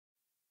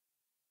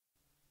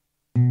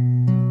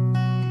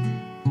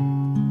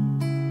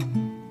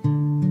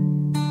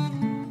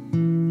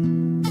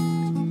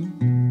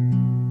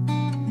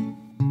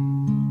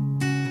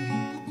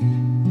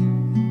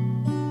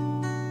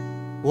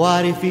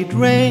What if it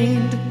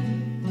rained?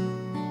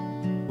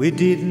 We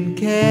didn't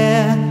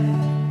care.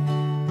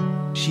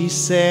 She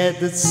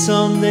said that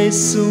someday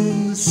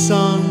soon the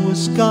sun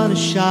was gonna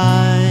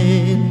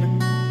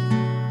shine,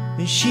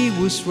 and she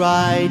was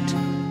right.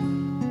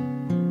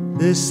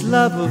 This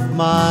love of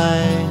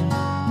mine,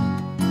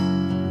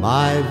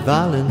 my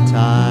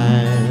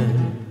Valentine.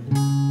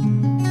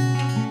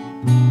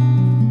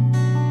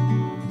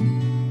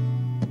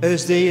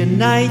 As day and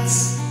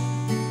nights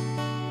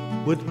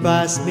would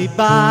pass me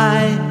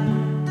by,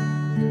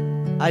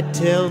 I'd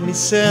tell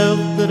myself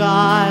that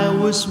I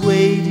was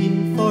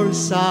waiting for a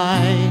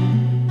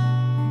sign.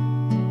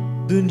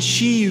 Then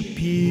she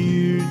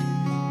appeared,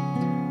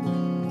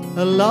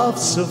 a love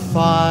so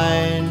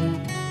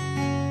fine,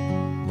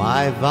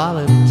 my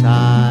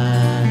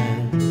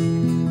Valentine.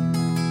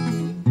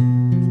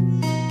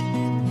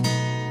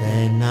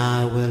 Then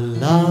I will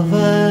love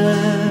her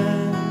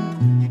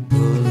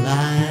for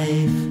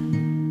life,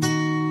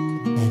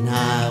 and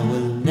I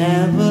will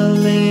never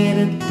let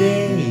a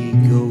day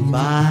go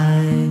by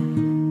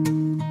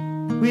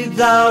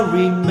without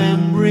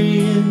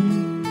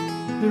remembering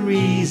the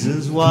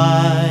reasons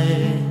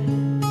why.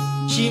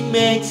 She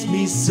makes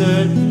me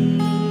certain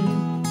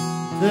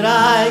that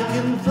I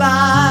can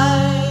fly,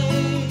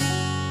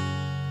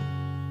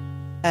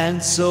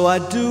 and so I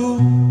do,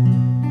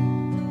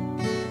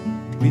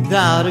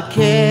 without a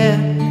care.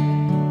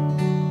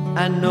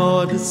 I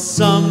know that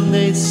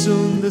someday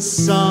soon the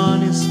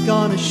sun is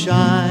gonna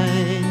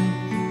shine,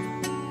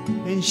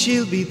 and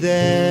she'll be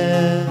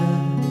there.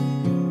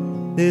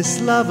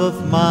 This love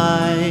of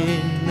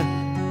mine,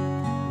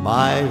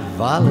 my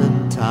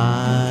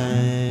Valentine.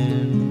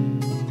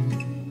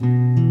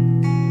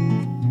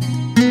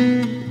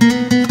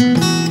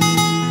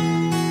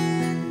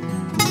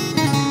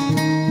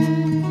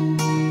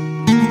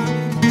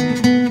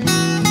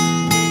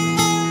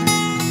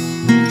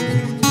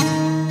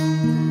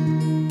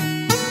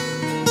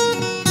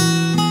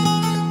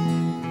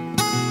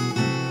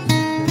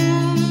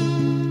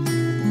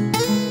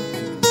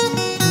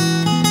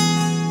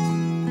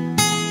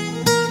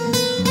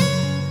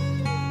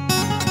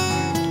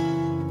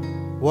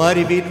 What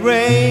if it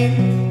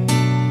rained?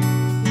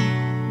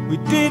 We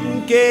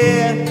didn't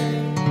care.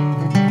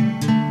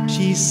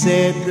 She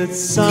said that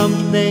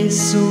someday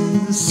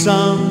soon the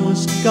sun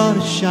was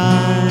gonna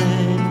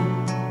shine,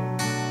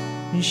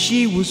 and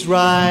she was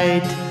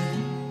right.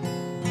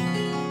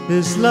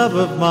 This love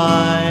of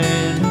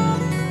mine,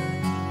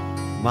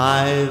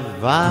 my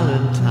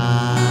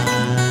Valentine.